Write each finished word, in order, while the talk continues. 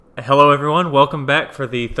Hello, everyone. Welcome back for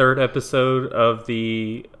the third episode of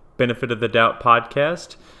the Benefit of the Doubt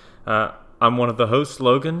podcast. I'm one of the hosts,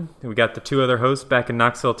 Logan. We got the two other hosts back in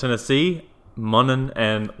Knoxville, Tennessee, Munnan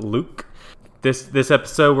and Luke. This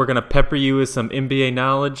episode, we're going to pepper you with some NBA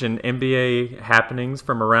knowledge and NBA happenings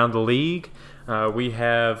from around the league. We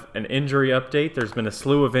have an injury update. There's been a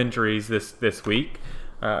slew of injuries this week.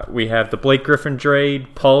 We have the Blake Griffin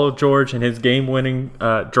trade, Paul George and his game-winning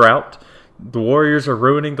drought. The Warriors are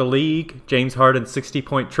ruining the league. James Harden's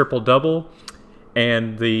 60-point triple-double,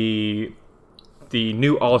 and the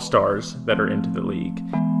new All-Stars that are into the league.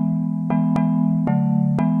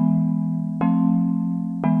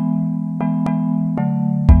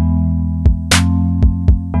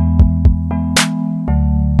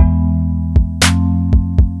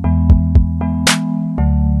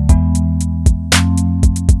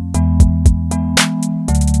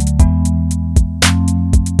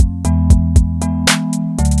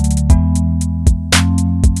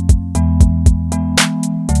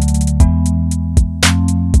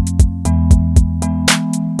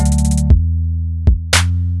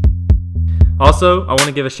 Also, I want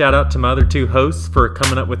to give a shout out to my other two hosts for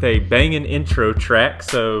coming up with a banging intro track,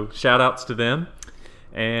 so shout outs to them.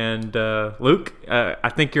 And Luke, I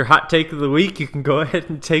think your hot take of the week, you can go ahead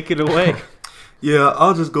and take it away. Yeah,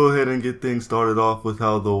 I'll just go ahead and get things started off with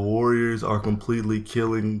how the Warriors are completely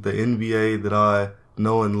killing the NBA that I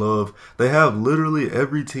know and love. They have literally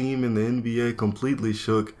every team in the NBA completely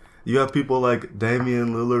shook. You have people like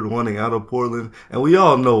Damian Lillard wanting out of Portland, and we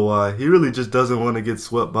all know why. He really just doesn't want to get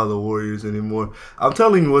swept by the Warriors anymore. I'm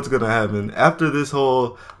telling you what's going to happen. After this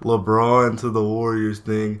whole LeBron to the Warriors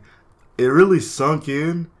thing, it really sunk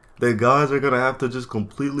in that guys are going to have to just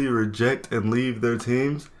completely reject and leave their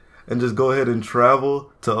teams and just go ahead and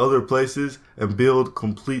travel to other places and build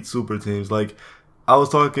complete super teams. Like, I was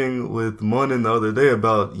talking with Munnan the other day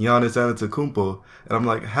about Giannis Antetokounmpo, and I'm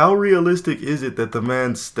like, how realistic is it that the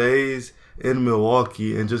man stays in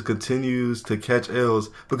Milwaukee and just continues to catch L's?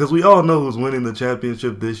 Because we all know who's winning the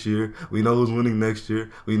championship this year. We know who's winning next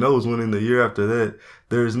year. We know who's winning the year after that.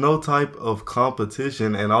 There's no type of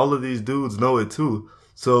competition, and all of these dudes know it too.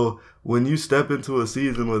 So when you step into a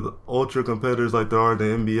season with ultra competitors like there are in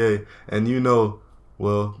the NBA, and you know,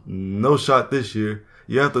 well, no shot this year,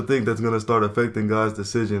 you have to think that's going to start affecting guys'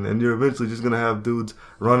 decision. And you're eventually just going to have dudes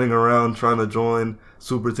running around trying to join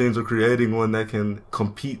super teams or creating one that can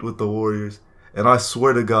compete with the Warriors. And I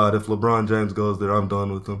swear to God, if LeBron James goes there, I'm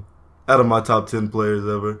done with him. Out of my top 10 players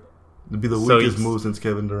ever. It'd be the weakest move since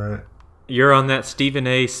Kevin Durant. You're on that Stephen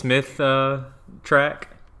A. Smith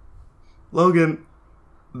track? Logan,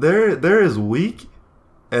 there is weak,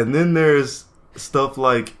 and then there's stuff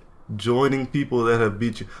like joining people that have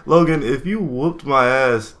beat you. Logan, if you whooped my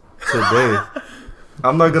ass today,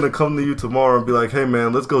 I'm not going to come to you tomorrow and be like, hey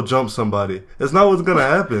man, let's go jump somebody. That's not what's going to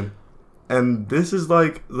happen. And this is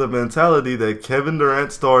like the mentality that Kevin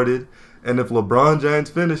Durant started, and if LeBron James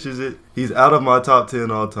finishes it, he's out of my top 10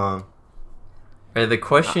 all time. Right, the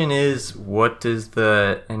question is, what does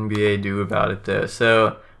the NBA do about it though?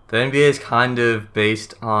 So the NBA is kind of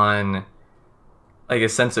based on like a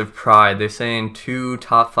sense of pride. They're saying two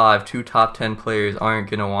top 5, two top 10 players aren't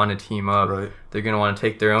going to want to team up. Right. They're going to want to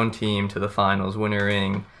take their own team to the finals, win a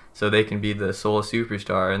ring, so they can be the sole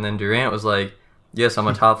superstar. And then Durant was like, yes, I'm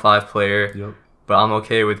a top 5 player, Yep. but I'm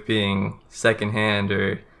okay with being second hand,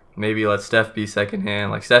 or maybe let Steph be second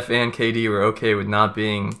hand. Like Steph and KD were okay with not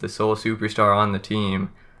being the sole superstar on the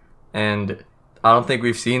team. And I don't think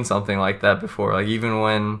we've seen something like that before. Like even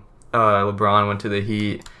when LeBron went to the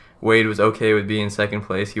Heat, Wade was okay with being second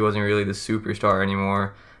place. He wasn't really the superstar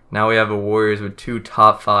anymore. Now we have a Warriors with two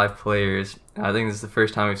top 5 players. I think this is the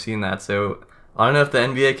first time we've seen that. So I don't know if the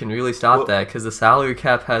NBA can really stop that, because the salary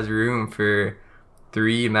cap has room for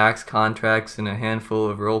 3 max contracts and a handful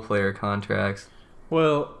of role player contracts.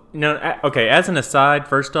 Well, okay, as an aside,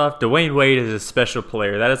 first off, Dwayne Wade is a special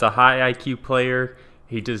player. That is a high IQ player.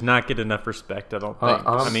 He does not get enough respect, I don't think.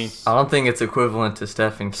 I don't think it's equivalent to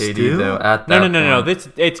Steph and KD, Still? though, at that No. point.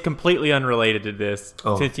 It's completely unrelated to this.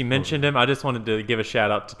 Oh, Since you mentioned him, I just wanted to give a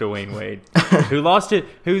shout out to Dwayne Wade,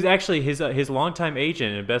 who's actually his longtime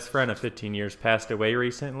agent and best friend of 15 years passed away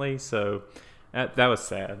recently. So that was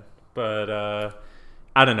sad. But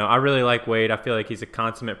I don't know. I really like Wade. I feel like he's a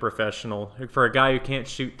consummate professional. For a guy who can't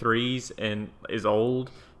shoot threes and is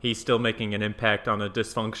old, he's still making an impact on a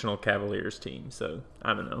dysfunctional Cavaliers team. So,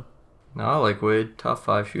 I don't know. No, I like Wade. Top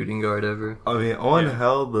 5 shooting guard ever. I mean,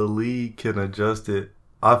 how the league can adjust it,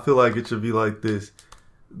 I feel like it should be like this.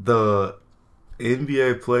 The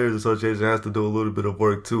NBA Players Association has to do a little bit of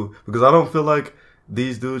work too, because I don't feel like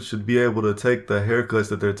these dudes should be able to take the haircuts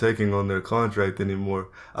that they're taking on their contract anymore.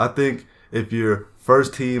 I think if you're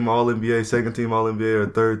first team All-NBA, second team All-NBA, or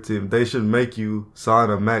third team, they should make you sign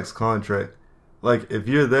a max contract. Like, if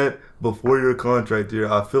you're that before your contract year,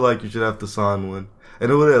 I feel like you should have to sign one. And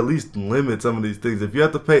it would at least limit some of these things. If you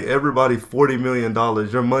have to pay everybody $40 million,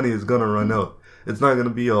 your money is going to run out. It's not going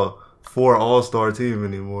to be a 4 all-star team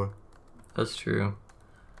anymore. That's true.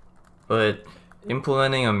 But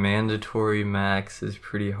implementing a mandatory max is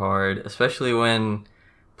pretty hard, especially when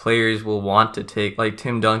players will want to take, like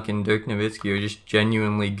Tim Duncan, Dirk Nowitzki, are just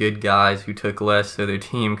genuinely good guys who took less so their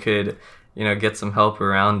team could, get some help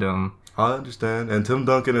around them. I understand. And Tim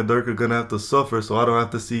Duncan and Dirk are going to have to suffer, so I don't have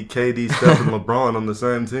to see KD, Steph, and LeBron on the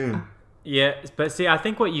same team. Yeah, but see, I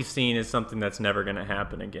think what you've seen is something that's never going to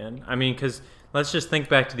happen again. I mean, because let's just think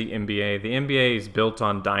back to the NBA. The NBA is built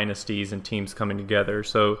on dynasties and teams coming together.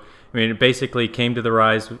 So, I mean, it basically came to the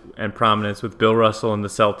rise and prominence with Bill Russell and the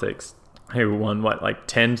Celtics, who won,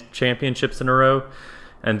 10 championships in a row?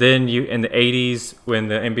 And then in the 80s, when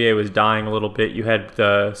the NBA was dying a little bit, you had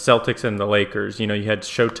the Celtics and the Lakers. You had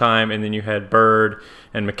Showtime, and then you had Bird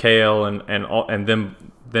and McHale and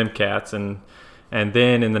them cats. And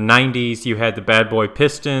then in the 90s, you had the Bad Boy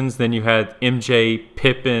Pistons. Then you had MJ,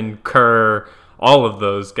 Pippen, Kerr, all of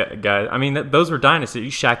those guys. I mean, those were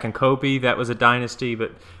dynasties. Shaq and Kobe, that was a dynasty.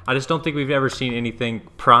 But I just don't think we've ever seen anything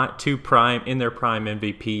in their prime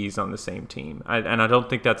MVPs on the same team. And I don't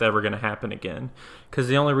think that's ever going to happen again. Because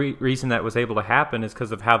the only reason that was able to happen is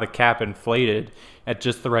because of how the cap inflated at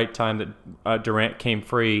just the right time that Durant came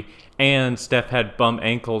free. And Steph had bum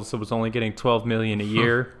ankles, so was only getting $12 million a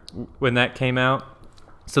year when that came out.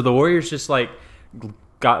 So the Warriors just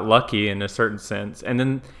got lucky in a certain sense. And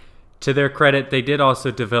then to their credit, they did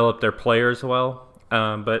also develop their players well.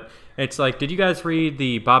 But it's did you guys read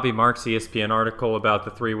the Bobby Marks ESPN article about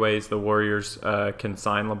the 3 ways the Warriors can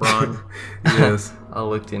sign LeBron? Yes. I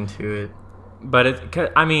looked into it. But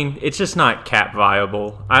it's just not cap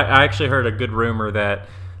viable. I actually heard a good rumor that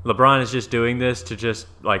LeBron is just doing this to just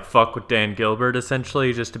fuck with Dan Gilbert,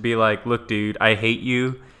 essentially, just to be like, look, dude, I hate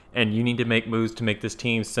you, and you need to make moves to make this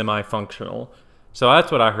team semi-functional. So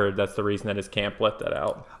that's what I heard. That's the reason that his camp let that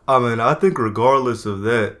out. I mean, I think regardless of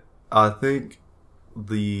that, I think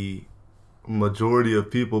the majority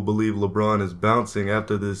of people believe LeBron is bouncing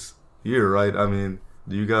after this year, right? I mean,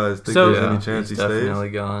 do you guys think there's any chance he stays? Definitely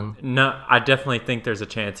gone. No, I definitely think there's a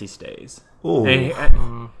chance he stays. Oh,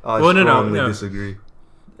 I strongly disagree.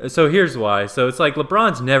 So here's why. So it's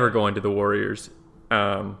LeBron's never going to the Warriors.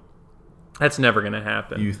 That's never going to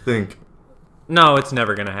happen. You think? No, it's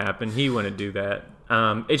never going to happen. He wouldn't do that.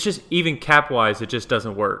 It's just, even cap-wise, it just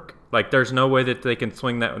doesn't work. There's no way that they can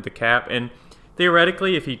swing that with the cap. And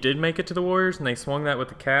theoretically, if he did make it to the Warriors and they swung that with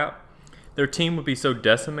the cap, their team would be so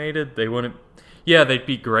decimated, they wouldn't... Yeah, they'd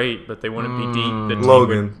be great, but they wouldn't be deep.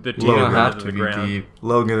 Logan, the team would have to the be ground. deep.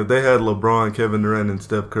 Logan, if they had LeBron, Kevin Durant, and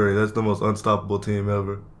Steph Curry, that's the most unstoppable team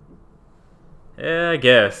ever. Yeah, I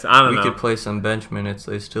guess. I don't know. We could play some bench minutes.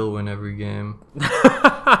 They still win every game.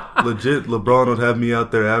 Legit, LeBron would have me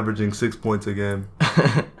out there averaging 6 points a game.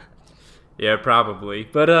 Yeah, probably.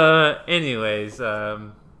 But anyways,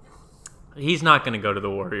 he's not going to go to the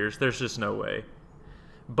Warriors. There's just no way.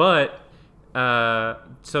 But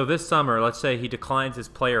so this summer, let's say he declines his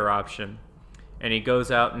player option and he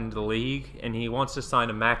goes out into the league and he wants to sign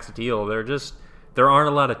a max deal. There aren't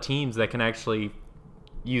a lot of teams that can actually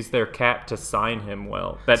use their cap to sign him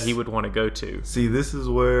well that he would want to go to. See, this is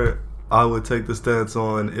where I would take the stance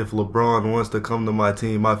on, if LeBron wants to come to my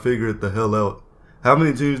team, I figure it the hell out. How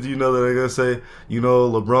many teams do you know that are going to say,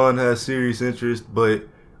 LeBron has serious interest, but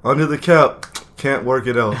under the cap, can't work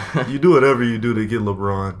it out? You do whatever you do to get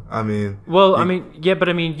LeBron. I mean... Well,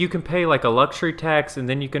 you can pay a luxury tax, and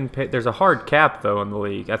then you can pay... There's a hard cap, though, in the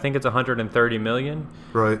league. I think it's $130 million.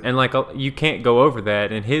 Right. And, you can't go over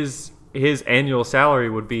that, and his annual salary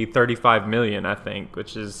would be $35 million, I think,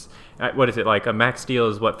 which is... What is it, a max deal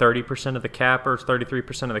is, 30% of the cap or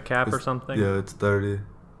 33% of the cap or something? Yeah, it's 30.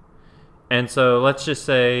 And so let's just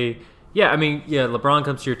say, LeBron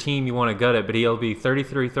comes to your team, you want to gut it, but he'll be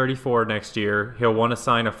 33, 34 next year. He'll want to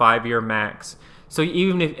sign a 5-year max. So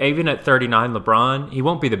even at 39, LeBron, he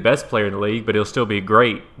won't be the best player in the league, but he'll still be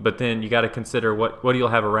great. But then you got to consider what he'll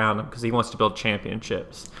have around him, because he wants to build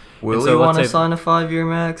championships. Will he want to sign a 5-year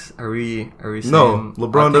max? Are we saying... No,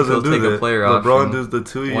 LeBron doesn't do that. LeBron does the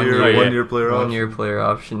 2-year, 1-year player option. 1-year player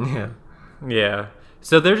option, yeah. Yeah.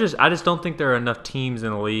 So I just don't think there are enough teams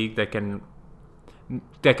in the league that can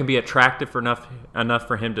be attractive enough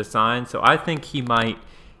for him to sign. So I think he might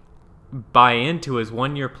buy into his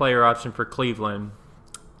 1-year player option for Cleveland,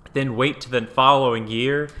 then wait to the following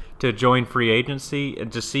year to join free agency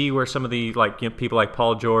and to see where some of the people like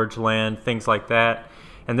Paul George land, things like that.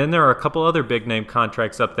 And then there are a couple other big name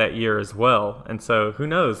contracts up that year as well. And so who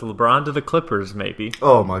knows? LeBron to the Clippers maybe.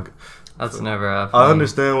 Oh my God. That's never happening. I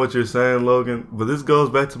understand what you're saying, Logan, but this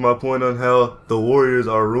goes back to my point on how the Warriors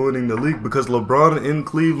are ruining the league because LeBron in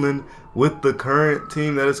Cleveland with the current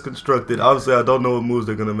team that is constructed, obviously I don't know what moves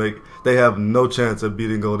they're going to make. They have no chance of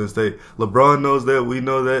beating Golden State. LeBron knows that. We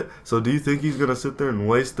know that. So do you think he's going to sit there and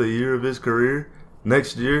waste a year of his career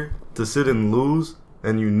next year to sit and lose?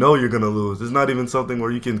 And you know you're going to lose. It's not even something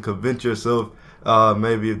where you can convince yourself,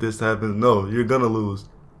 maybe if this happens. No, you're going to lose.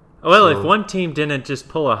 Well, if one team didn't just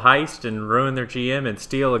pull a heist and ruin their GM and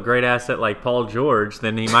steal a great asset like Paul George,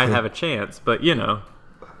 then he might have a chance. But,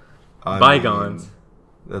 bygones.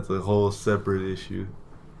 That's a whole separate issue.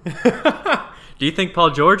 Do you think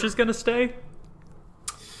Paul George is going to stay?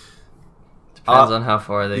 Depends on how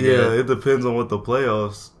far they get. Yeah, it depends on what the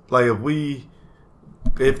playoffs. Like,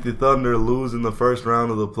 if the Thunder lose in the first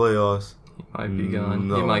round of the playoffs, He might be gone.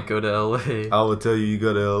 No. He might go to LA. I would tell you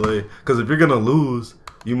go to LA. Because if you're going to lose,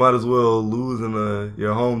 you might as well lose in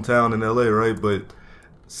your hometown in LA, right? But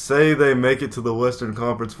say they make it to the Western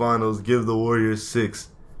Conference Finals, give the Warriors 6.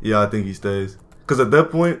 Yeah, I think he stays. Because at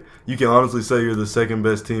that point, you can honestly say you're the second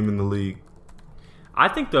best team in the league. I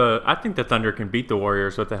think the Thunder can beat the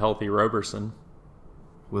Warriors with a healthy Roberson.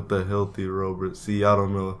 With the healthy Robert. See, I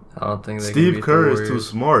don't know. I don't think they can Steve beat Kerr the is too Warriors.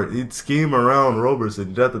 smart. He'd scheme around Roberson.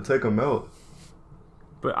 You'd have to take him out.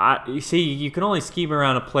 But you see, you can only scheme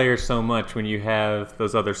around a player so much when you have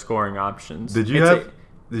those other scoring options. Did you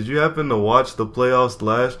happen to watch the playoffs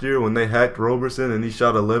last year when they hacked Roberson and he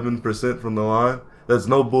shot 11% from the line? That's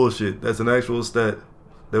no bullshit. That's an actual stat.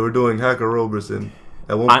 They were doing hacker Roberson.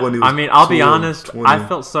 At one point, he was I'll be 2 of honest. 20.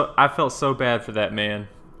 I felt so bad for that man.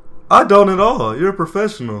 I don't at all. You're a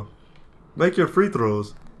professional. Make your free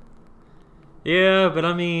throws. Yeah, but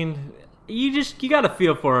I mean, you got to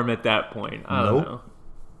feel for him at that point. I don't Nope. know.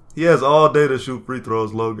 He has all day to shoot free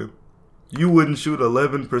throws, Logan. You wouldn't shoot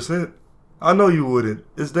 11%? I know you wouldn't.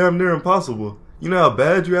 It's damn near impossible. You know how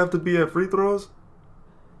bad you have to be at free throws?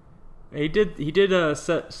 He did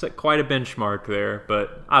set quite a benchmark there,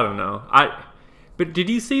 but I don't know. But did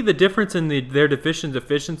you see the difference in their deficient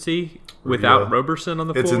efficiency without Yeah. Roberson on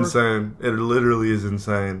the It's floor? insane. It literally is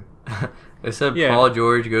insane. They said Yeah. Paul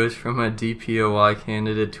George goes from a DPOY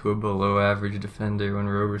candidate to a below-average defender when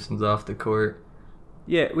Roberson's off the court.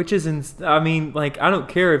 Yeah, which is I don't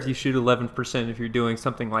care if you shoot 11% if you're doing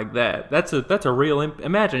something like that. That's a real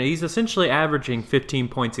imagine he's essentially averaging 15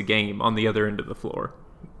 points a game on the other end of the floor.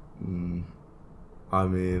 I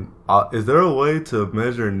mean, is there a way to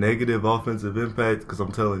measure negative offensive impact? Because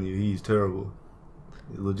I'm telling you, he's terrible.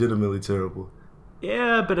 He's legitimately terrible.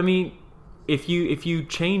 Yeah, but I mean, if you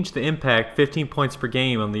change the impact 15 points per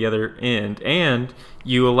game on the other end, and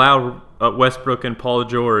you allow Westbrook and Paul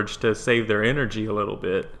George to save their energy a little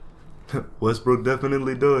bit. Westbrook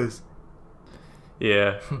definitely does.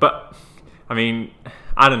 Yeah, but I mean,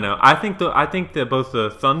 I don't know. I think that both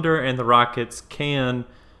the Thunder and the Rockets can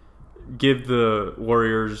give the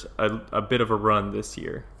Warriors a bit of a run this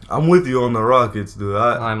year. I'm with you on the Rockets, dude.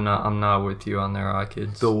 I'm not with you on the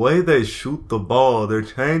Rockets. The way they shoot the ball, they're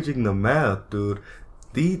changing the math, dude.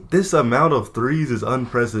 This amount of threes is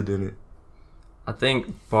unprecedented. I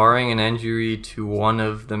think barring an injury to one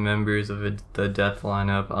of the members of the death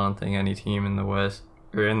lineup, I don't think any team in the West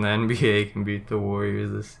or in the NBA can beat the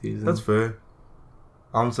Warriors this season. That's fair.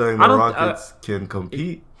 I'm saying the Rockets can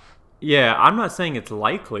compete. Yeah, I'm not saying it's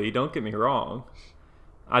likely. Don't get me wrong.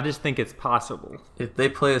 I just think it's possible. If they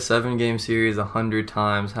play a 7-game series 100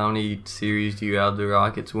 times, how many series do you have the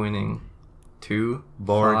Rockets winning? 2?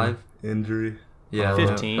 Barring 5? injury. Yeah,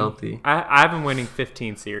 15. Healthy. I have them winning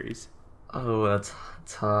 15 series. Oh, that's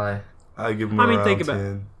high. I give them I mean, around think about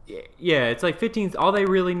 10. Yeah, it's like 15. All they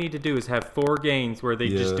really need to do is have 4 games where they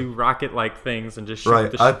just do rocket-like things and just shoot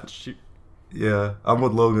Right, shoot. Yeah, I'm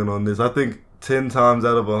with Logan on this. I think 10 times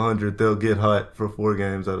out of 100, they'll get hot for 4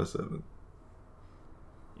 games out of 7.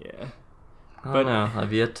 Yeah. I don't know.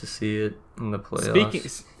 I've yet to see it in the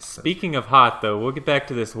playoffs. Speaking of hot, though, we'll get back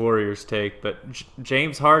to this Warriors take, but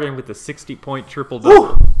James Harden with a 60-point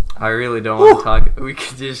triple-double. I really don't want to talk. We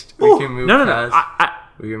can move No. past.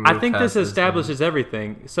 I think this establishes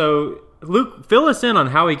everything. So, Luke, fill us in on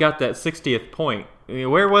how he got that 60th point. I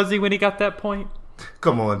mean, where was he when he got that point?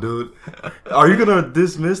 Come on, dude. Are you going to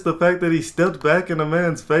dismiss the fact that he stepped back in a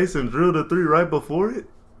man's face and drilled a 3 right before it?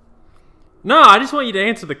 No, I just want you to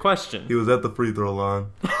answer the question. He was at the free throw line.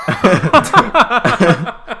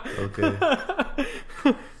 Okay.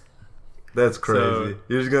 That's crazy.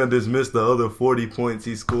 You're just going to dismiss the other 40 points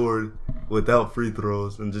he scored without free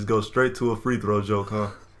throws and just go straight to a free throw joke, huh?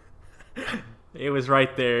 It was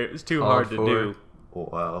right there. It was too All hard to four. do.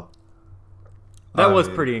 Wow. That I was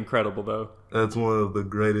mean, pretty incredible, though. That's one of the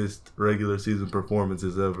greatest regular season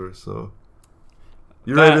performances ever. So,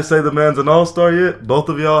 you ready to say the man's an all-star yet? Both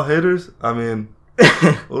of y'all haters? I mean,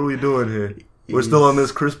 what are we doing here? We're still on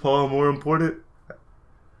this Chris Paul more important?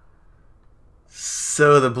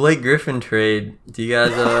 So the Blake Griffin trade, do you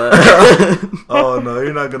guys Oh no,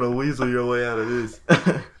 you're not gonna weasel your way out of this.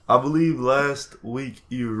 I believe last week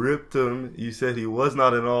you ripped him. You said he was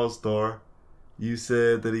not an all-star. You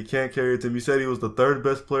said that he can't carry a team. You said he was the third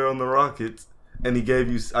best player on the Rockets. And he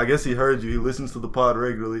gave you, I guess he heard you. He listens to the pod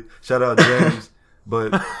regularly. Shout out James.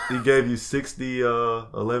 But he gave you 60,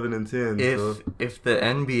 11, and 10. if the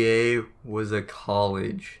NBA was a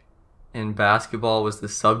college and basketball was the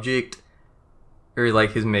subject, or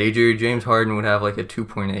like his major, James Harden would have like a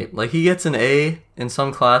 2.8. Like he gets an A in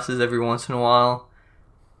some classes every once in a while.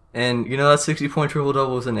 And you know that 60-point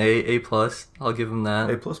triple-double was an A+. I'll give him that.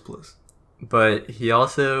 A++. But he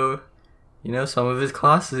also, you know, some of his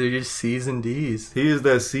classes are just C's and D's. He is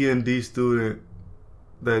that C and D student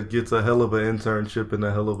that gets a hell of an internship and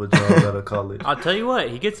a hell of a job at a college. I'll tell you what,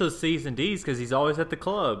 he gets those C's and D's because he's always at the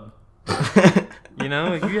club. You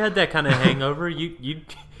know, if you had that kind of hangover, you'd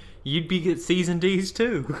be get C's and D's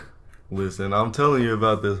too. Listen, I'm telling you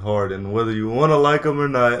about this Harden. Whether you want to like him or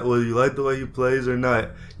not, whether you like the way he plays or not,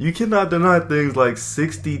 you cannot deny things like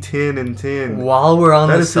 60, 10, and 10. While we're on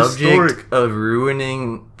That the is subject historic. of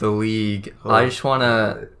ruining the league, I just want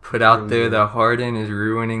to put out there that Harden is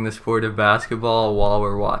ruining the sport of basketball while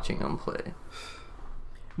we're watching him play.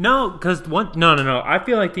 No, because no. I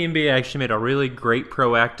feel like the NBA actually made a really great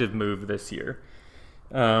proactive move this year.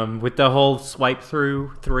 With the whole swipe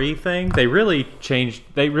through 3 thing, they really changed.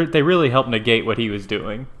 They really helped negate what he was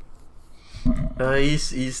doing. He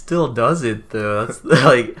still does it though. That's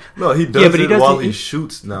like No, he does but it while he he-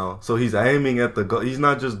 shoots now. So he's aiming at the goal. He's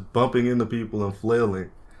not just bumping into people and flailing.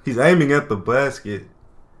 He's aiming at the basket,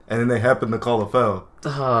 and then they happen to call a foul.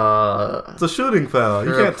 It's a shooting foul.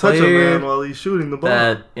 You For a can't touch a player man while he's shooting the ball.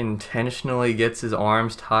 that intentionally gets his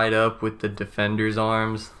arms tied up with the defender's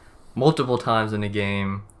arms multiple times in a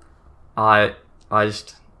game. I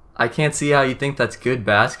can't see how you think that's good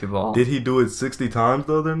basketball. Did he do it 60 times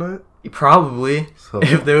the other night? Probably. So-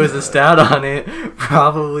 If there was a stat on it,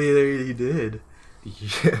 probably he did.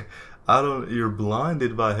 Yeah, you're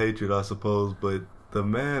blinded by hatred, I suppose, but the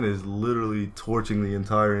man is literally torching the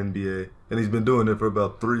entire NBA, and he's been doing it for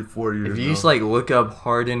about 3-4 years If you now. just like look up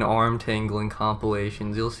Harden arm tangling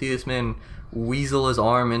compilations, you'll see this man weasel his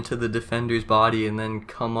arm into the defender's body and then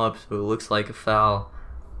come up so it looks like a foul.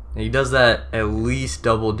 And he does that at least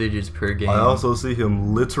double digits per game. I also see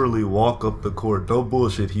him literally walk up the court. No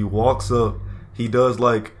bullshit. He walks up, he does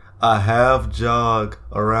like a half jog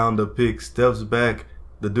around the pick, steps back,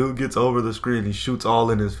 the dude gets over the screen, he shoots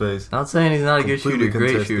all in his face. Not saying he's not a good Completely shooter. Great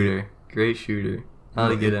contested. shooter. Great shooter.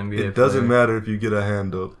 Not a good NBA It doesn't player. matter if you get a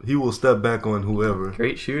hand up. He will step back on whoever.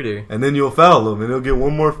 Great shooter. And then you'll foul him, and he'll get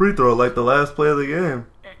one more free throw like the last play of the game.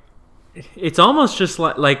 It's almost just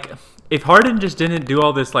like if Harden just didn't do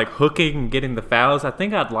all this like hooking and getting the fouls, I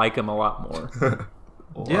think I'd like him a lot more.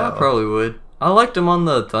 Yeah, I Wow. probably would. I liked him on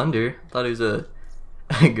the Thunder. Thought he was a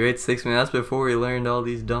great 6-man. That's before he learned all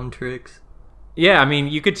these dumb tricks. Yeah, I mean,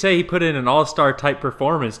 you could say he put in an all-star type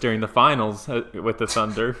performance during the finals with the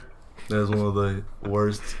Thunder. That's one of the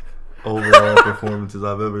worst overall performances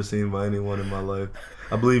I've ever seen by anyone in my life.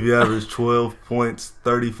 I believe he averaged 12 points,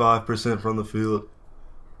 35% from the field.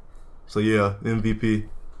 So yeah, MVP.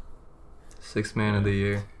 6-man of the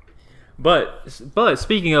year. But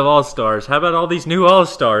speaking of all-stars, how about all these new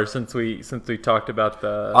all-stars since we talked about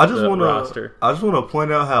the roster? I just want to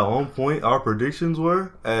point out how on point our predictions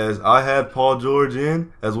were. As I had Paul George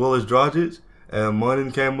in, as well as Dragic, and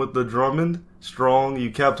Munnin came with the Drummond. Strong,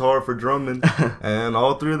 you capped hard for Drummond, and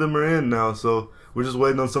all 3 of them are in now. So we're just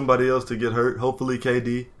waiting on somebody else to get hurt. Hopefully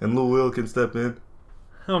KD and Lou Will can step in.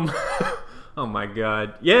 Oh my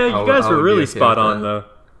God! Yeah, you I guys were would be really okay spot with on that. though.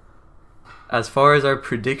 As far as our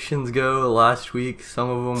predictions go, last week some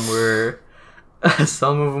of them were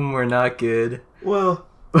not good, Well,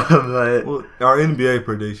 but our NBA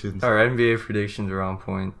predictions. our NBA predictions were on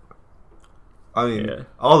point. I mean, Yeah.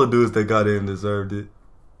 all the dudes that got in deserved it.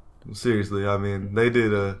 Seriously, I mean, they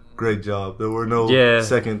did a great job. There were no Yeah.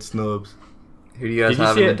 second snubs. Who do you guys Did you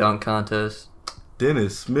have see in the it? dunk contest?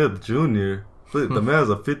 Dennis Smith Jr. The man's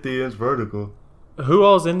a 50-inch vertical. Who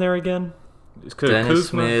all's in there again? Dennis Kuzma?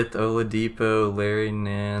 Smith, Oladipo, Larry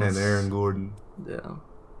Nance, And Aaron Gordon. Yeah,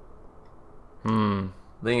 Hmm.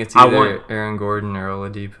 I think it's I either want- Aaron Gordon or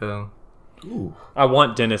Oladipo. Ooh, I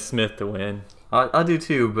want Dennis Smith to win. I do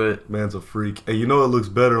too, but man's a freak. And you know it looks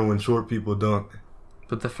better when short people dunk.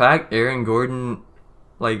 the fact Aaron Gordon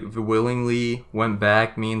like willingly went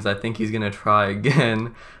back means I think he's gonna try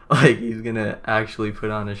again. Like he's gonna actually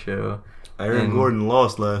put on a show. Aaron Gordon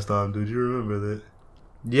lost last time. Did you remember that?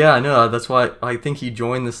 Yeah, I know. That's why I think he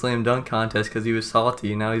joined the slam dunk contest because he was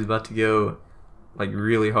salty. Now he's about to go like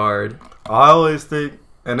really hard. I always think,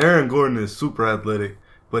 and Aaron Gordon is super athletic,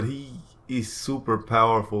 but he's super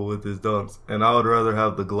powerful with his dunks, and I would rather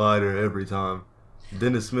have the glider every time.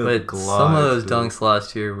 Dennis Smith But glides. some of those dude. dunks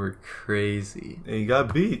last year were crazy. And he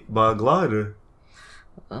got beat by a glider.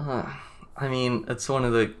 I mean, it's one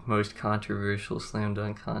of the most controversial slam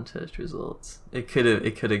dunk contest results. It could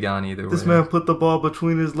have gone either This way. man put the ball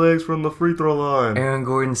between his legs from the free throw line. Aaron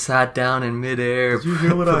Gordon sat down in midair. Did you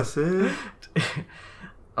hear what I said?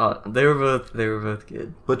 They were both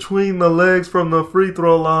good. Between the legs from the free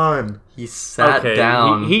throw line. He sat Okay,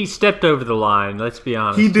 down. he stepped over the line. Let's be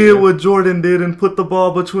honest. He did here. what Jordan did and put the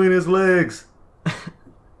ball between his legs.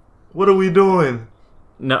 What are we doing?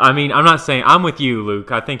 No, I mean, I'm not saying I'm with you,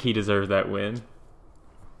 Luke. I think he deserved that win.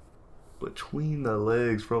 Between the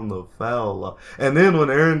legs from the foul line. And then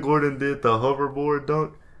when Aaron Gordon did the hoverboard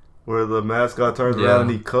dunk, where the mascot turns around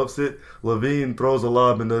and he cuffs it, Levine throws a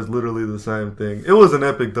lob and does literally the same thing. It was an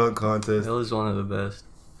epic dunk contest. That was one of the best.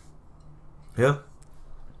 Yeah.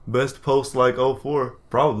 Best post like 04,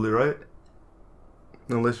 probably, right?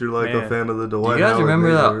 Unless you're like a Man. fan of the Do Dwight you guys Howard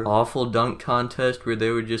remember that era. awful dunk contest where they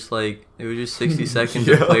would just like it was just 60 seconds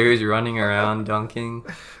Yeah. of players running around dunking?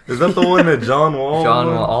 Is that the one that John Wall John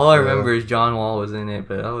won? Wall. All I Yeah. remember is John Wall was in it,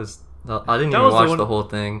 but I didn't That even was the watch one- the whole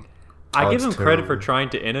thing. I Oh, give him it's credit for terrible. trying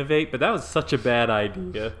to innovate, but that was such a bad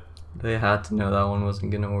idea. They had to know that one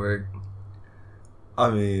wasn't gonna work. I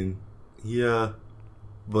mean, yeah,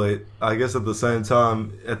 but I guess at the same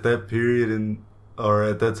time, at that period or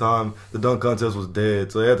at that time, the dunk contest was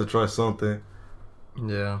dead, so they had to try something.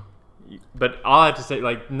 Yeah. But all I have to say,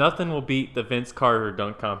 like, nothing will beat the Vince Carter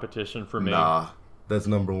dunk competition for me. Nah, that's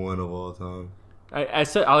number one of all time. I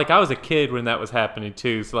said, like, I was a kid when that was happening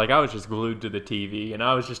too, so like I was just glued to the TV, and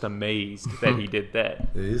I was just amazed that he did that.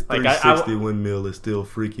 Yeah, his Like, 360 windmill is still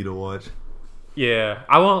freaky to watch. Yeah,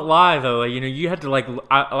 I won't lie though. Like, you had to like,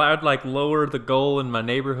 I'd like lower the goal in my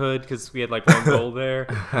neighborhood because we had like one goal there,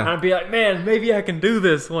 and I'd be like, man, maybe I can do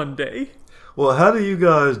this one day. Well, how do you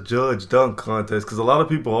guys judge dunk contests? Because a lot of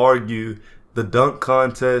people argue the dunk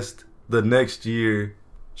contest the next year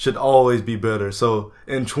should always be better. So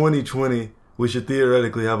in 2020, we should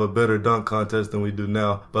theoretically have a better dunk contest than we do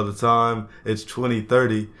now. By the time it's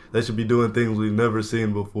 2030, they should be doing things we've never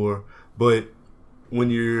seen before. But when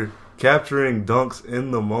you're capturing dunks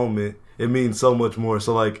in the moment, it means so much more.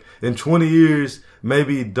 So like in 20 years,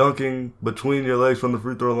 maybe dunking between your legs from the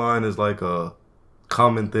free throw line is like a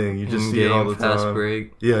common thing. You just see it all the In-game fast time.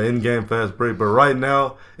 break. Yeah, in-game fast break. But right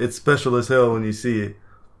now, it's special as hell when you see it.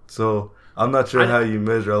 So I'm not sure how you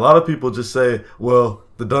measure. A lot of people just say, well,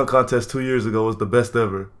 the dunk contest 2 years ago was the best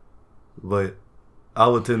ever. But I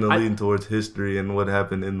would tend to lean towards history and what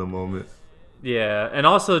happened in the moment. Yeah, and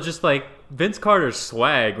also just like Vince Carter's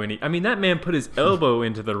swag when that man put his elbow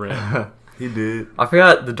into the rim. He did. I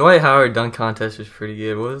forgot the Dwight Howard dunk contest was pretty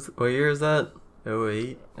good. What year is that?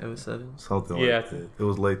 08, 07? Something Yeah. like that. It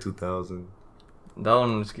was late 2000. That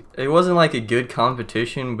one was. It wasn't like a good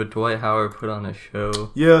competition, but Dwight Howard put on a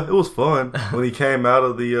show. Yeah, it was fun. When he came out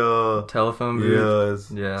of the, Telephone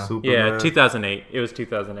booth. yeah, Yeah. Superman. Yeah, 2008. It was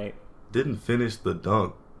 2008. Didn't finish the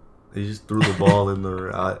dunk. He just threw the ball in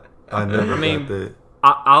the. I never got that.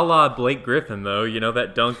 A la Blake Griffin, though, you know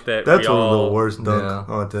that dunk that That's we one all... of the worst dunk Yeah.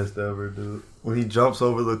 contests ever, dude. When he jumps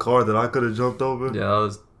over the car that I could have jumped over. Yeah,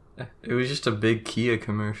 it was just a big Kia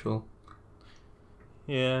commercial.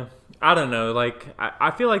 Yeah, I don't know. Like,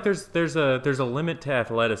 I feel like there's a limit to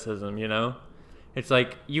athleticism. You know, it's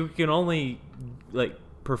like you can only like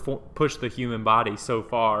push the human body so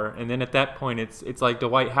far, and then at that point, it's like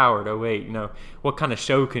Dwight Howard. Oh wait, you know, what kind of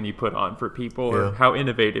show can you put on for people, or Yeah. how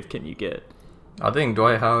innovative can you get? I think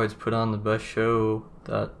Dwight Howard's put on the best show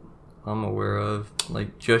that I'm aware of.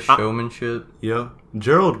 Like, just showmanship. Yeah.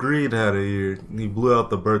 Gerald Green had a year. He blew out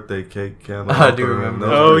the birthday cake candle. I do remember.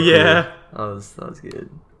 That was Oh pretty yeah. cool. That was good.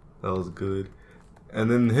 That was good. And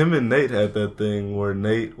then him and Nate had that thing where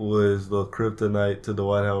Nate was the kryptonite to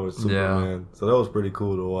Dwight Howard's Superman. So that was pretty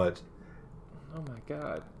cool to watch. Oh my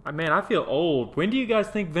god, man, I feel old. When do you guys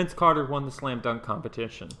think Vince Carter won the slam dunk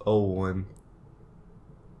competition? 01.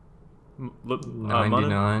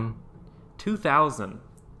 99. 2000.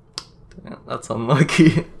 Yeah, that's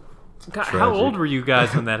unlucky. God, how Tragic. old were you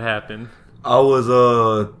guys when that happened? I was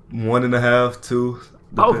 1.5, 2.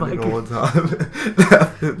 Oh my depending on God. what time it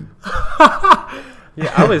happened.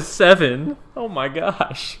 Yeah, I was 7. Oh my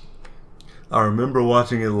gosh. I remember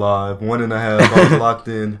watching it live, 1.5. I was locked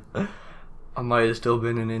in. I might have still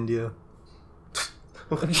been in India.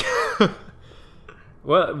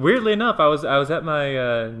 Well, weirdly enough, I was at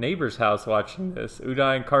my neighbor's house watching this.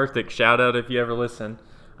 Uday and Karthik, shout out if you ever listen.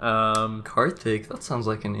 Karthik, that sounds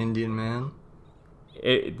like an Indian man.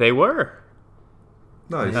 They were.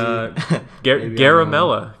 Nice. Maybe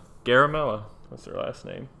Garamella. Garamella. What's their last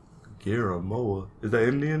name? Garamoa. Is that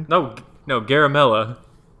Indian? No, Garamella.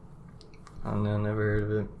 I don't know, never heard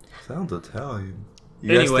of it. Sounds Italian. You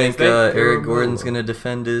guys Anyways, think Eric Gordon's going to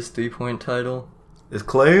defend his 3-point title? Is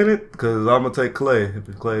Clay in it? Because I'm going to take Clay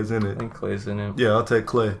if Clay's in I it. think Clay's in it. Yeah, I'll take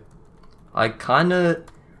Clay. I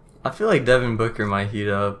feel like Devin Booker might heat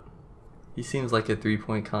up. He seems like a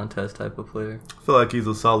 3-point contest type of player. I feel like he's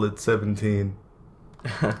a solid 17.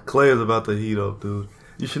 Clay is about to heat up, dude.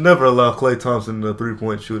 You should never allow Klay Thompson in a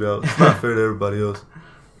 3-point shootout. It's not fair to everybody else.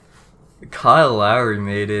 Kyle Lowry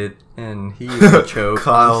made it, and he was choked.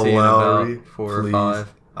 Kyle I'm seeing Lowry, about 4 please. or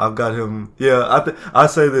 5. I've got him. Yeah, I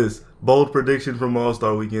say this. Bold prediction from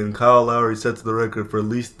All-Star Weekend. Kyle Lowry sets the record for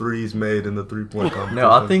least threes made in the 3-point competition.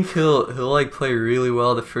 No, I think he'll like play really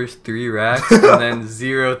well the first 3 racks, and then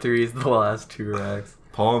 0 threes the last 2 racks.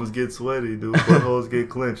 Palms get sweaty, dude. Buttholes get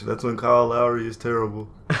clenched. That's when Kyle Lowry is terrible.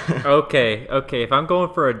 Okay. If I'm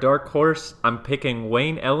going for a dark horse, I'm picking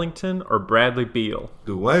Wayne Ellington or Bradley Beal.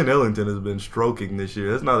 Dude, Wayne Ellington has been stroking this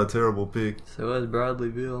year. That's not a terrible pick. So has Bradley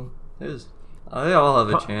Beal. They all have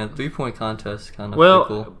a chance. 3-point contest kind of Well,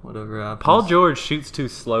 fickle, whatever happens. Paul George shoots too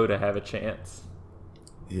slow to have a chance.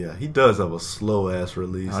 Yeah, he does have a slow-ass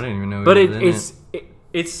release. I didn't even know But he was in it.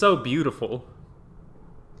 it's so beautiful.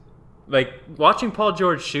 Like, watching Paul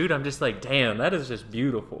George shoot, I'm just like, damn, that is just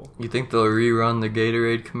beautiful. You think they'll rerun the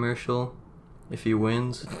Gatorade commercial if he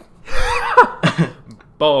wins?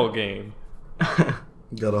 Ball game.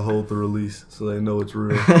 Gotta hold the release so they know it's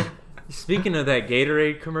real. Speaking of that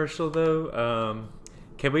Gatorade commercial, though,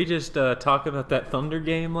 can we just talk about that Thunder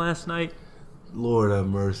game last night? Lord have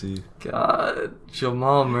mercy. God,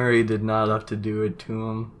 Jamal Murray did not have to do it to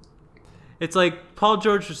him. It's like Paul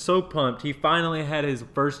George was so pumped. He finally had his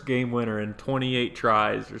first game winner in 28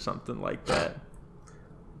 tries or something like that.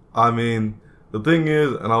 I mean, the thing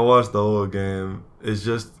is, and I watched the whole game, it's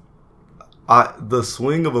just the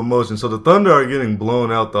swing of emotion. So the Thunder are getting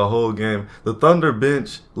blown out the whole game. The Thunder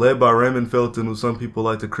bench, led by Raymond Felton, who some people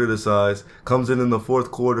like to criticize, comes in the fourth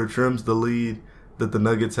quarter, trims the lead that the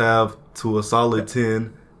Nuggets have to a solid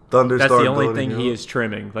 10. Thunder That's start the only loading thing up. he is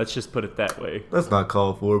trimming. Let's just put it that way. That's not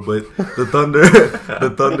called for, but the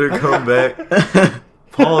Thunder come back.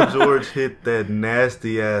 Paul George hit that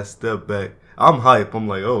nasty ass step back. I'm hype. I'm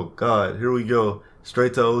like, oh God, here we go.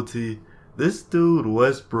 Straight to OT. This dude,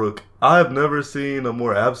 Westbrook, I have never seen a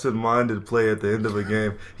more absent-minded play at the end of a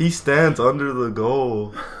game. He stands under the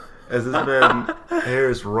goal as this man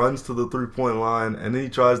Harris runs to the 3-point line, and then he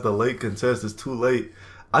tries the late contest. It's too late.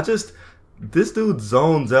 This dude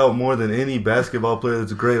zones out more than any basketball player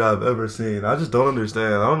that's great I've ever seen. I just don't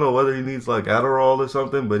understand. I don't know whether he needs like Adderall or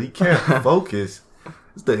something, but he can't focus.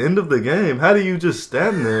 It's the end of the game. How do you just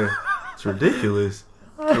stand there? It's ridiculous.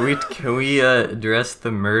 Can we address the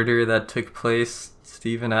murder that took place?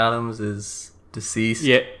 Steven Adams is deceased.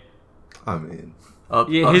 Yeah, I mean,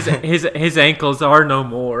 his ankles are no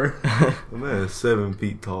more. the man is 7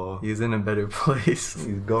 feet tall. He's in a better place.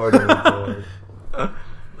 He's guarding the guard.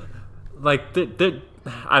 Like,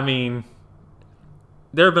 I mean,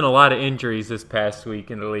 there have been a lot of injuries this past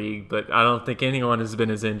week in the league, but I don't think anyone has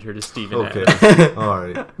been as injured as Steven Okay, Adams. all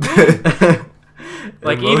right.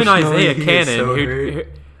 Like, even Emotionally, Isaiah he is Cannon, so hurt.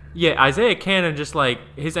 Isaiah Cannon just like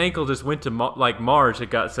his ankle just went to Mars.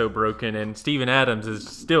 It got so broken, and Steven Adams is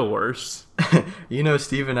still worse. You know,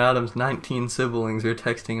 Steven Adams' 19 siblings are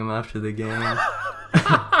texting him after the game.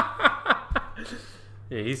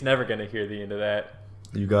 Yeah, he's never gonna hear the end of that.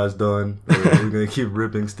 You guys done? We're gonna keep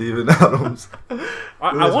ripping Steven Adams.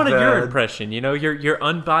 I wanted your bad. impression. You know, your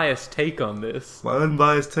unbiased take on this. My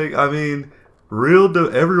unbiased take. I mean,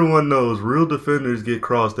 everyone knows real defenders get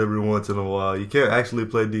crossed every once in a while. You can't actually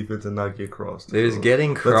play defense and not get crossed. There's So, getting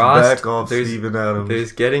let's crossed. back off Steven Adams.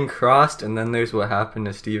 There's getting crossed, and then there's what happened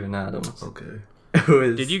to Steven Adams. Okay.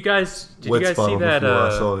 Did you guys Wet spot see on the that floor, I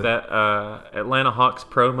saw it. that Atlanta Hawks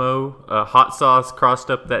promo? Hot sauce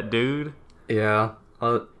crossed up that dude. Yeah.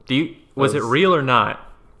 Was it real or not?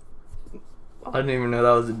 I didn't even know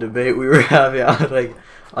that was a debate we were having.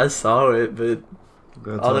 I saw it, but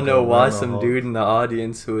I don't know why some dude in the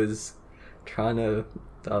audience was trying to.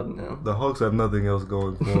 I don't know. The Hawks have nothing else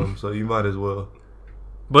going for them, so you might as well.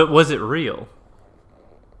 But was it real?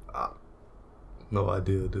 No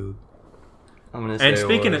idea, dude. I'm gonna say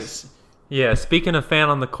And speaking of fan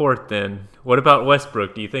on the court, then what about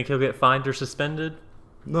Westbrook? Do you think he'll get fined or suspended?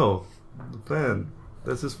 No, the fan.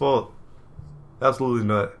 That's his fault. Absolutely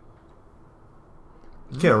not.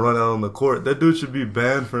 You can't run out on the court. That dude should be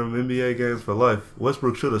banned from NBA games for life.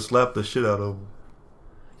 Westbrook should have slapped the shit out of him.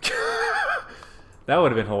 That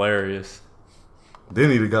would have been hilarious.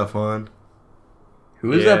 Then he'd have got fined. Who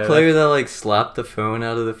was that player that like slapped the phone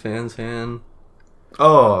out of the fan's hand?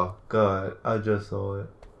 Oh, God. I just saw it.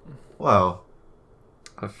 Wow.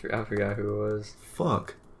 I forgot who it was.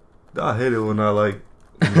 Fuck. I hate it when I, like,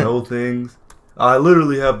 know things. I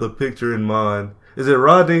literally have the picture in mind. Is it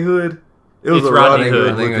Rodney Hood? It was It's a Rodney Rodney Hood.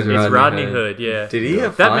 Hood. I think it was looking- It's Rodney Rodney Hood. Hood, yeah. Did he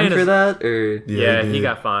have That fined man for is- that? Or Yeah, he he did.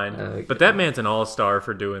 got fined. Okay. But that man's an all-star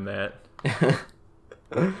for doing that.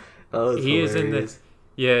 He is in the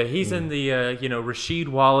he's in the Rasheed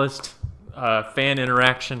Wallace Fan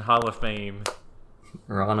Interaction Hall of Fame.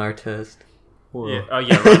 Ron Artest. Well, Yeah. Oh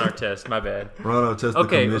yeah, Ron Artest. My bad. Ron Artest,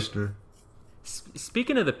 Okay, the commissioner.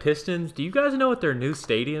 Speaking of the Pistons, do you guys know what their new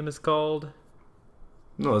stadium is called?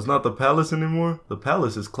 No, it's not the Palace anymore. The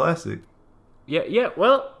Palace is classic. Yeah.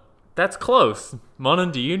 Well, that's close.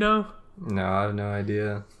 Monan, do you know? No, I have no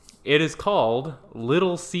idea. It is called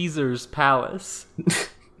Little Caesars Palace.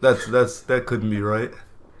 That couldn't be right.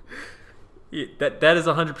 Yeah, that is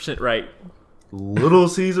 100% right. Little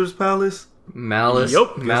Caesar's Palace? Malice,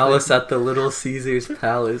 Yup. Malice at the Little Caesars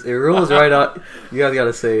Palace. It rolls right off. You guys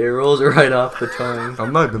gotta say it rolls right off the tongue.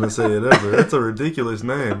 I'm not gonna say it ever. That's a ridiculous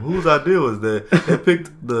name. Whose idea was that? They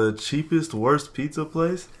picked the cheapest, worst pizza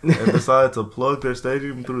place and decided to plug their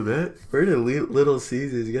stadium through that. Where did Little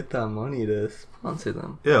Caesars get that money to sponsor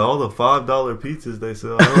them? Yeah, all the $5 pizzas they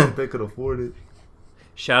sell. I don't think they could afford it.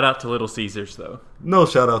 Shout out to Little Caesars, though. No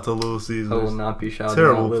shout out to Little I will Caesars. not be shouting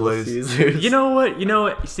Terrible out Little place. Caesars. You know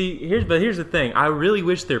what? See, here's the thing. I really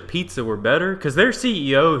wish their pizza were better because their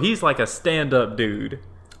CEO, he's like a stand-up dude.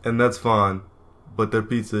 And that's fine. But their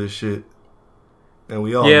pizza is shit. And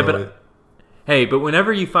we all Yeah, know but it. hey, but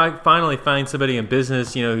whenever you finally find somebody in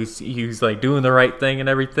business, who's like doing the right thing and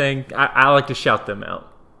everything, I like to shout them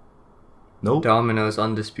out. Nope. Domino's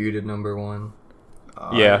undisputed #1.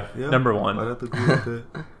 Yeah, number one. I'd have to agree with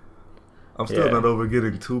that. I'm still Yeah. not over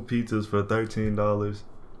getting 2 pizzas for $13.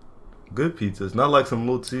 Good pizzas, not like some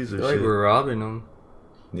Little I Caesar feel like shit. we're robbing them.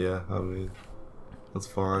 Yeah, I mean, that's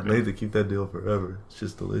fine. They need to keep that deal forever. It's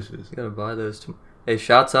just delicious. You gotta buy those. Hey,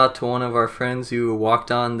 shouts out to one of our friends who walked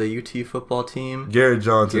on the UT football team. Garrett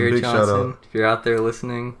Johnson, Garrett big Johnson. shout out. If you're out there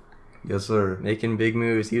listening, Yes, sir. making big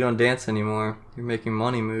moves. You don't dance anymore. You're making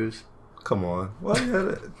money moves. Come on. Why you had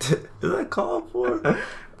that? Is that called for?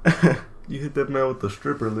 You hit that man with the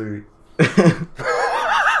stripper lyric.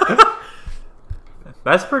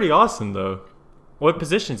 That's pretty awesome, though. What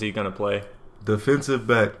position's he gonna play? Defensive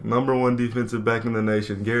back, #1 defensive back in the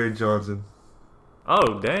nation, Garrett Johnson.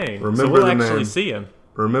 Oh, dang! So Remember we'll the actually name. see him.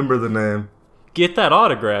 Remember the name. Get that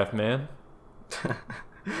autograph, man.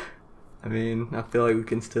 I mean, I feel like we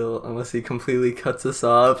can still, unless he completely cuts us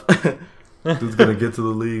off, Dude's gonna get to the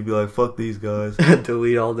league, be like, fuck these guys.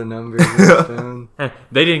 delete all the numbers on the phone.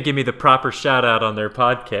 They didn't give me the proper shout out on their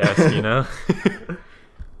podcast, you know?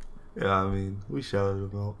 Yeah, I mean, we shouted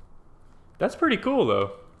him out. That's pretty cool,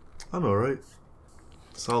 though. I know, right?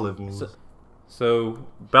 Solid moves. So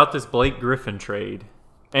about this Blake Griffin trade,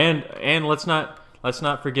 and let's not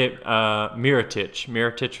forget Mirotic.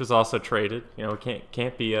 Mirotic was also traded. You know, we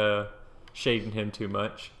can't be shading him too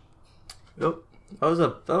much. Yep. That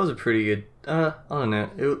was a pretty good. I don't know.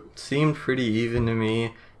 It seemed pretty even to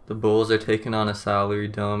me. The Bulls are taking on a salary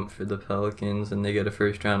dump for the Pelicans, and they get a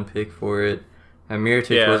first-round pick for it. And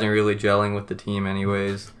Mirotic wasn't really gelling with the team,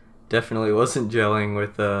 anyways. Definitely wasn't gelling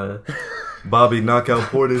with Bobby Knockout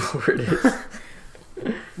Portis. Portis.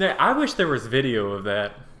 Now, I wish there was video of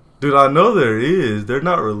that. Dude, I know there is. They're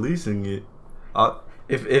not releasing it.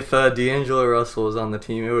 If D'Angelo Russell was on the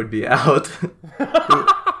team, it would be out.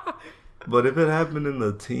 But if it happened in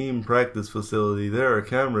the team practice facility, there are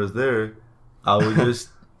cameras there. I would just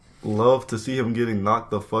love to see him getting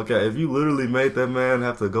knocked the fuck out. If you literally made that man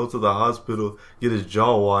have to go to the hospital, get his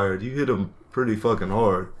jaw wired, you hit him pretty fucking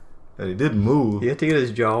hard. And he didn't move. He had to get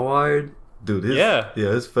his jaw wired. Dude,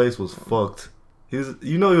 his face was fucked. He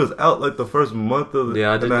was out like the first month of the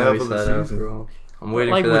Yeah, I didn't know half he of the sat out season. for all. I'm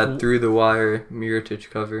waiting Like for that with- through the wire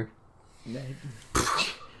Mirotic cover.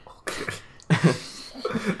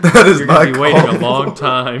 That is You're not gonna be waiting a called long for.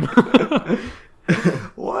 time.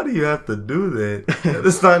 Why do you have to do that?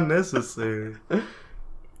 It's not necessary.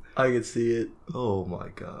 I could see it. Oh my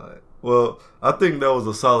god. Well, I think that was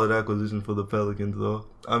a solid acquisition for the Pelicans, though.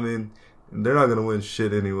 I mean, they're not gonna win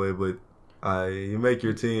shit anyway, but You make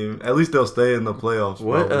your team. At least they'll stay in the playoffs.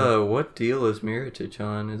 probably. What deal is Mirotic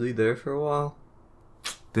on? Is he there for a while?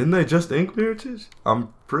 Didn't they just ink Mirotic?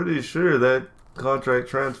 I'm pretty sure that contract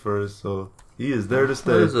transfers, so he is there to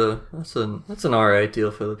stay. That's an alright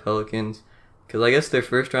deal for the Pelicans, because I guess their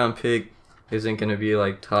first round pick isn't going to be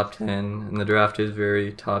like top 10, and the draft is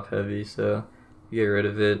very top heavy. So you get rid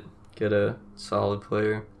of it, get a solid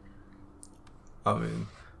player. I mean,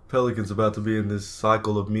 Pelicans about to be in this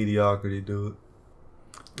cycle of mediocrity, dude.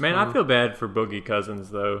 Man, I feel bad for Boogie Cousins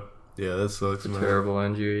though. Yeah, that sucks, It's a man. terrible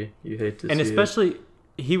injury. You hate to see And it. especially,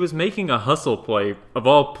 he was making a hustle play of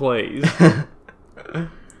all plays.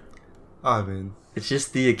 I mean, It's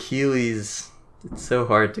just the Achilles. It's so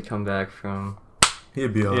hard to come back from.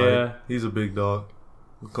 he'd be alright. Yeah. He's a big dog.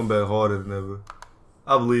 He'll come back harder than ever.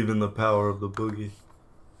 I believe in the power of the boogie.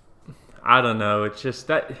 I don't know. It's just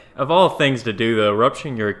that, of all things to do, though,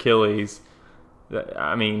 rupturing your Achilles,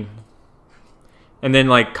 I mean, and then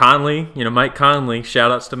like Conley, Mike Conley,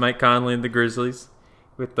 shout outs to Mike Conley and the Grizzlies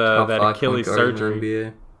with Top that 5 Achilles point guard in the surgery.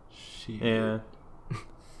 NBA. Shit. Yeah.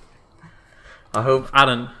 I hope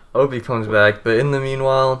I he comes back, but in the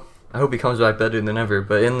meanwhile, I hope he comes back better than ever.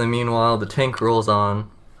 But in the meanwhile, the tank rolls on.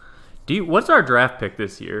 what's our draft pick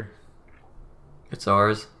this year? It's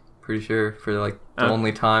ours, pretty sure, for like the Oh.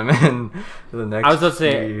 only time in the next. I was about to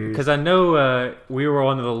few say, years. because I know we were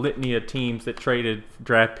one of the litany of teams that traded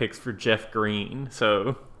draft picks for Jeff Green.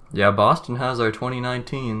 So, Yeah, Boston has our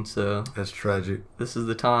 2019, so That's tragic. this is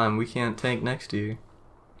the time. We can't tank next year.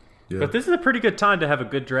 Yeah. but this is a pretty good time to have a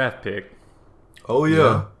good draft pick. Oh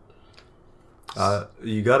yeah.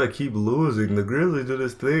 You gotta keep losing. The Grizzlies do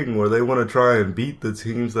this thing where they want to try and beat the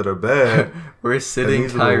teams that are bad. We're sitting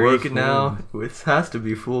these are the worst Tyreek now. ones. This has to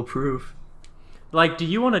be foolproof. Like, do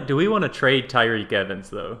we want to trade Tyreek Evans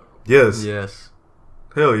though? Yes. Yes.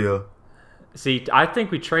 Hell yeah. See, I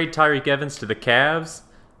think we trade Tyreek Evans to the Cavs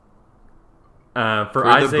for For the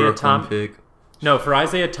Isaiah Brooklyn Thomas. pick. No, for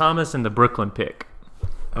Isaiah Thomas and the Brooklyn pick.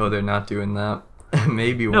 Oh, they're not doing that.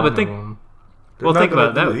 Maybe No, one but think- of them. They're Well, not think gonna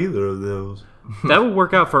about do that. either of those. That would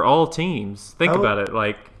work out for all teams. Think How- about it.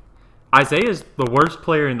 Like, Isaiah's the worst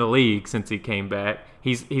player in the league since he came back.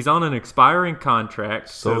 He's on an expiring contract,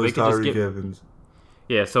 so, So they is could just Tyreek get. Evans.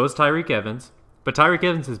 Yeah, so is Tyreek Evans. But Tyreek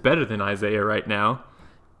Evans is better than Isaiah right now,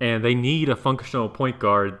 and they need a functional point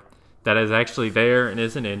guard that is actually there and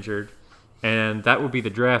isn't injured, and that would be the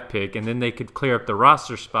draft pick, and then they could clear up the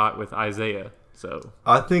roster spot with Isaiah. So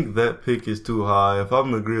I think that pick is too high. If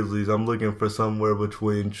I'm the Grizzlies, I'm looking for somewhere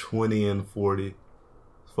between 20 and 40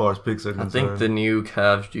 as far as picks are I concerned. think the new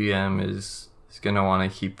Cavs GM is going to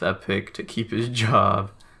want to keep that pick to keep his job.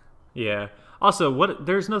 yeah. Also,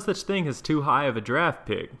 there's no such thing as too high of a draft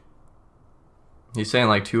pick. He's saying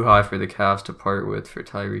like too high for the Cavs to part with for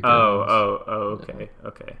Tyreek Evans.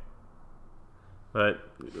 Okay. But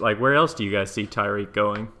like, where else do you guys see Tyreek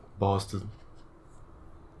going? Boston.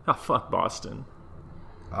 Oh, fuck Boston.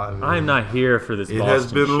 I mean, I'm not here for this. It Boston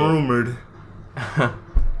has been shit. rumored.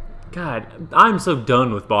 God, I'm so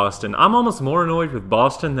done with Boston. I'm almost more annoyed with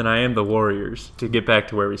Boston than I am the Warriors. To get back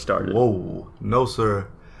to where we started, Whoa. No, sir.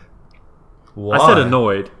 Why? I said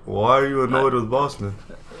annoyed. Why are you annoyed with Boston?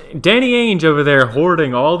 Danny Ainge over there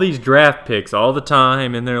hoarding all these draft picks all the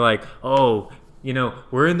time, and they're like, oh,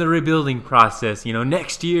 we're in the rebuilding process.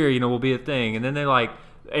 Next year, will be a thing. And then they're like,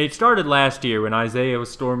 it started last year when Isaiah was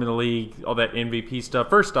storming the league, all that MVP stuff.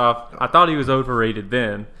 First off, I thought he was overrated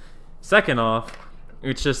then. Second off,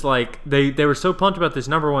 it's just like they were so pumped about this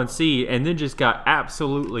number one seed and then just got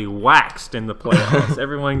absolutely waxed in the playoffs.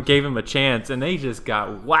 Everyone gave him a chance, and they just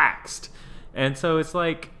got waxed. And so it's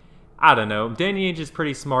like, I don't know. Danny Ainge is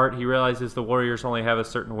pretty smart. He realizes the Warriors only have a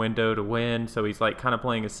certain window to win, so he's like kind of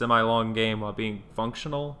playing a semi-long game while being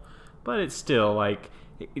functional. But it's still like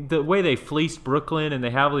the way they fleeced Brooklyn and they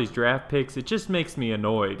have all these draft picks, it just makes me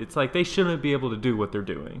annoyed. It's like they shouldn't be able to do what they're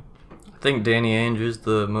doing. I think Danny Ainge is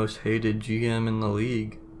the most hated GM in the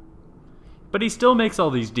league. But he still makes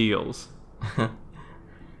all these deals.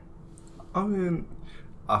 I mean,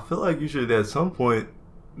 I feel like you should at some point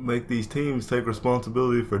make these teams take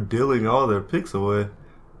responsibility for dealing all their picks away.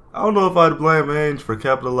 I don't know if I'd blame Ainge for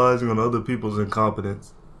capitalizing on other people's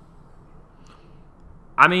incompetence.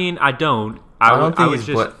 I mean, I don't. I don't think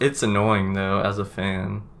was it's annoying though as a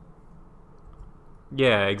fan.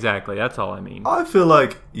 Yeah, exactly. That's all I mean. I feel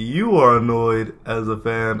like you are annoyed as a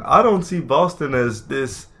fan. I don't see Boston as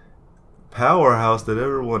this powerhouse that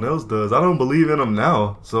everyone else does. I don't believe in them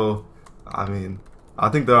now. So, I mean, I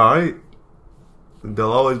think they're alright.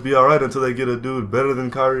 They'll always be alright until they get a dude better than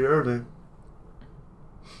Kyrie Irving.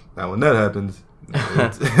 Now, when that happens,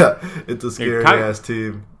 it's a scary ass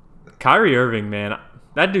team. Kyrie Irving, man,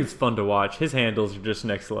 That dude's fun to watch. His handles are just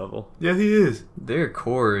next level. Yeah, he is. Their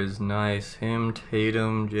core is nice. Him,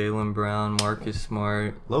 Tatum, Jaylen Brown, Marcus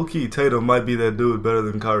Smart. Low-key, Tatum might be that dude better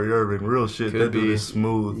than Kyrie Irving. Real shit, Could that dude be. is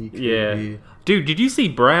smooth. He could Yeah. be. Dude, did you see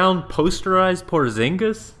Brown posterize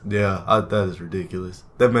Porzingis? Yeah, that is ridiculous.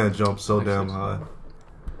 That man jumped so damn high.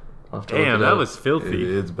 I'll have to look Damn, it that up. was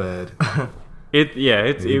filthy. It's bad. It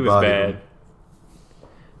He was bodied bad. him.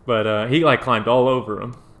 But he like climbed all over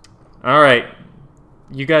him. All right.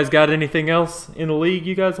 You guys got anything else in the league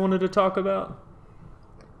you guys wanted to talk about?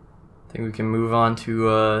 I think we can move on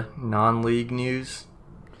to non-league news.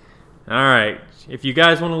 All right. If you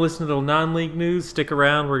guys want to listen to the non-league news, stick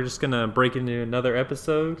around. We're just going to break into another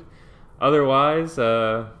episode. Otherwise,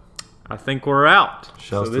 I think we're out.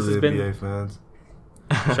 Shouts to the NBA fans.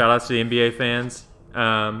 Shout outs to the NBA fans.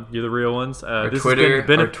 You're the real ones. Our This Twitter, has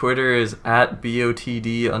been our Twitter is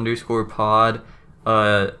 @BOTD_pod.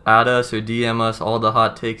 Add us or DM us all the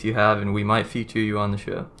hot takes you have, and we might feature you on the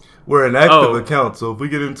show. We're an active Oh. account, so if we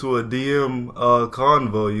get into a DM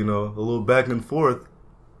convo, a little back and forth,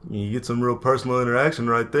 you get some real personal interaction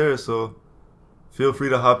right there. So feel free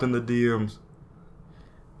to hop in the DMs.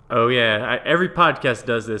 Oh yeah, every podcast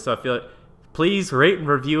does this. So I feel like, please rate and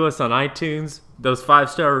review us on iTunes. Those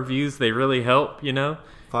 5-star reviews, they really help. If you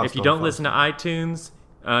 5-star, don't listen to iTunes,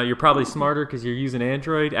 you're probably smarter because you're using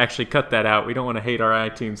Android. Actually, cut that out. We don't want to hate our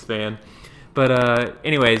iTunes fan. But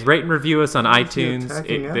anyways, rate and review us on iTunes.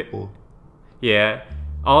 Attacking Apple. Yeah,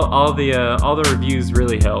 all the reviews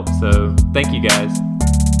really help. So thank you guys.